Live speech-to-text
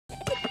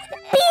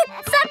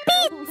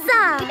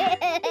pizza!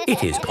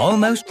 It is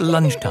almost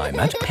lunchtime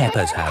at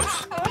Peppa's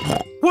house.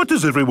 What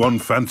does everyone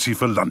fancy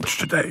for lunch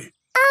today?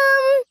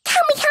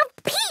 Can we have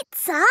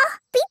pizza?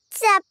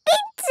 Pizza,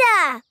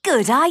 pizza!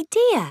 Good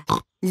idea.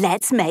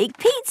 Let's make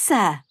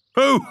pizza.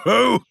 Ho,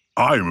 ho!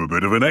 I'm a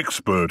bit of an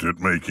expert at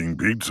making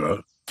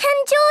pizza.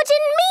 Can George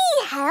and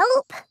me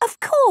help? Of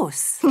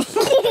course.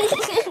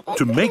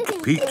 To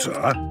make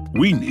pizza,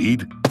 we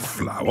need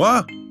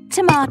flour,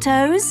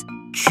 Tomatoes,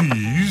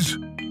 cheese,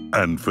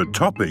 and for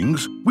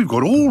toppings, we've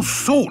got all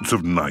sorts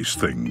of nice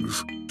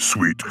things.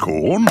 Sweet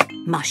corn,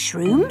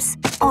 mushrooms,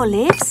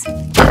 olives.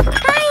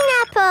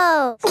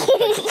 Pineapple!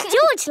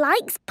 George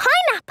likes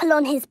pineapple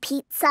on his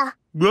pizza.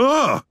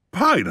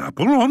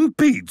 pineapple on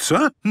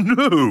pizza?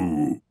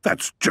 No,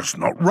 that's just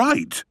not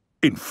right.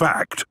 In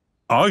fact,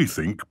 I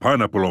think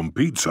pineapple on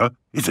pizza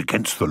is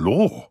against the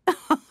law.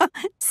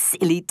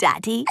 Silly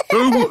Daddy.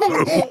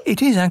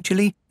 It is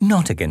actually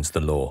not against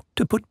the law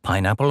to put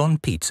pineapple on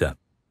pizza.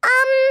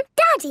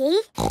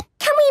 Daddy,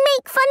 can we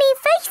make funny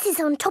faces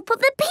on top of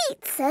the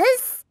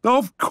pizzas?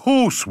 Of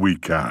course we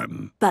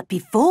can. But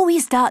before we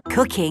start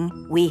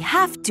cooking, we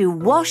have to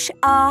wash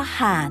our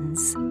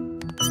hands.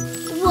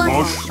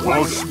 Wash,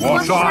 wash,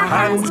 wash our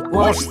hands,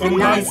 wash them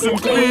nice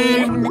and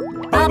clean.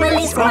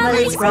 Bubbly,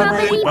 scrubbly,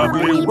 scrubbly,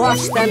 bubbly,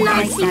 wash them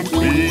nice and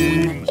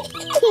clean.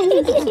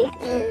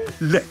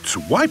 Let's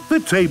wipe the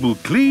table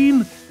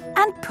clean.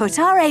 And put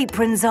our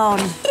aprons on.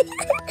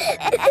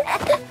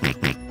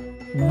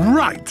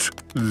 Right,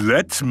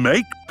 let's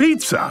make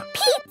pizza.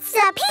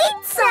 Pizza,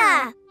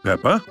 pizza!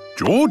 Peppa,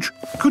 George,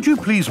 could you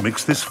please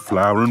mix this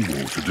flour and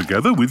water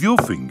together with your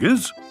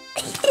fingers?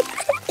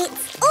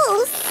 It's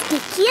all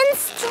sticky and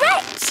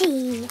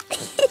stretchy.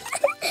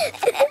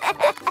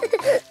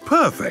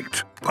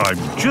 Perfect. I'm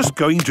just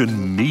going to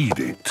knead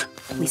it.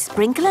 We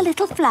sprinkle a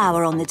little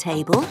flour on the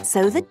table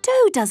so the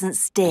dough doesn't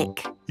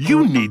stick.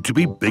 You need to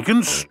be big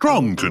and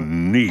strong to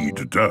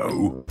knead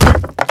dough.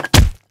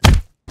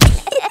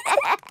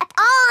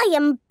 I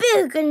am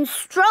big and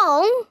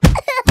strong.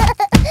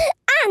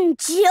 And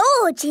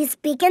George is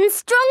big and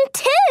strong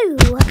too.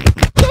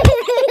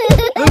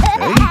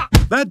 OK,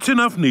 that's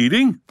enough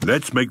kneading.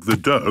 Let's make the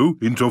dough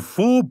into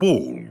 4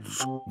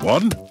 balls.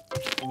 1,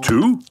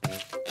 2,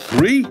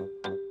 3,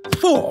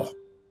 4.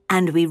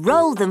 And we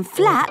roll them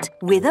flat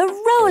with a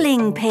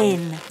rolling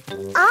pin.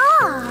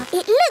 Ah,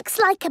 it looks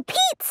like a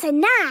pizza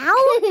now.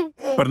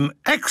 But an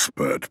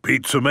expert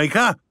pizza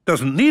maker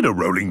doesn't need a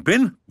rolling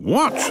pin.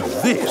 Watch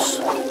this.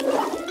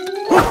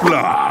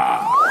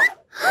 Hoopla!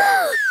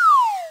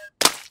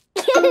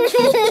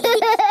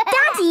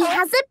 Daddy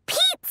has a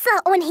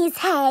pizza on his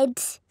head.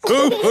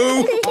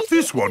 Oh,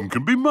 this one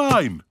can be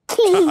mine.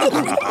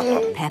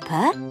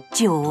 Peppa,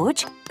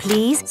 George,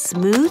 please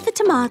smooth the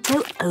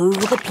tomato over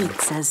the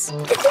pizzas.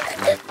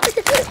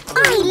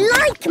 I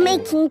like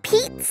making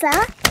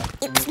pizza.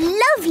 It's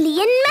lovely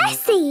and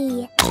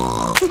messy.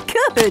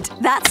 Good.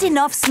 That's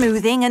enough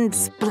smoothing and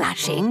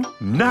splashing.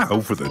 Now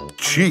for the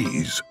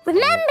cheese.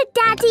 Remember,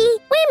 Daddy,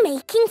 we're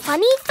making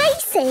funny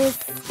faces.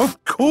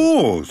 Of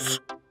course.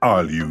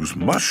 I'll use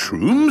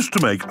mushrooms to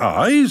make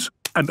eyes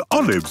and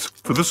olives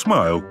for the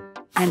smile.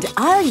 And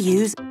I'll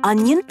use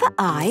onion for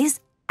eyes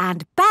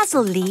and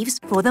basil leaves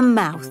for the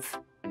mouth.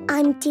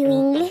 I'm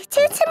doing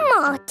little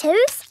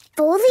tomatoes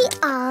for the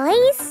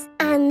eyes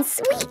and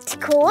sweet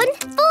corn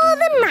for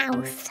the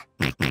mouth.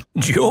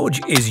 George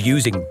is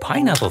using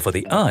pineapple for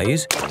the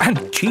eyes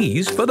and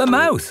cheese for the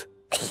mouth.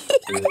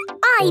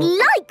 I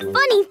like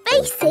funny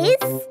faces.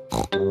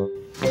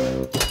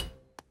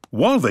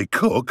 While they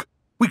cook,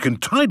 we can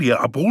tidy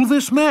up all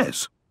this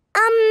mess.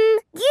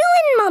 You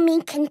and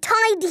Mummy can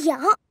tidy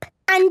up,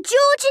 and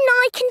George and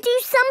I can do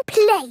some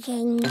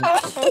playing.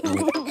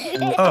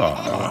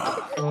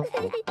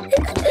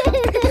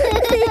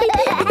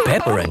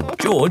 Peppa and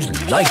George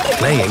like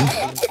playing.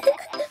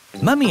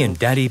 Mummy and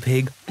Daddy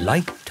Pig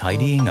like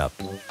tidying up.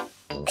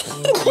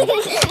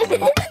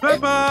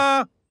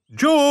 Peppa!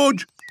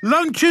 George!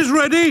 Lunch is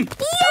ready!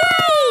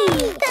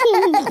 Yay!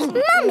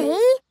 Mummy,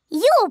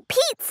 your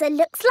pizza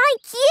looks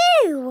like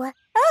you.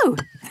 Oh,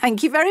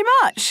 thank you very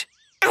much.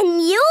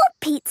 And your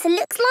pizza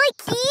looks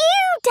like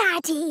you,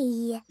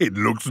 Daddy. It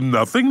looks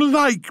nothing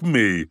like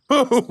me.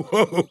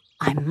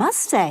 I must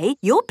say,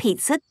 your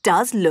pizza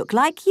does look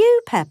like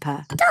you,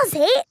 Peppa. Does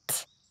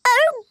it?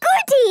 Oh,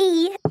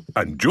 goody!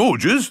 And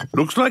George's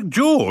looks like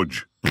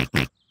George. These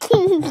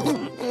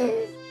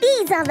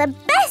are the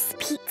best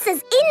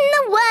pizzas in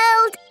the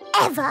world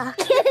ever.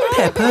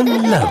 Peppa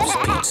loves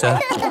pizza.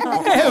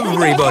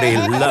 Everybody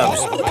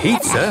loves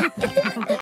pizza.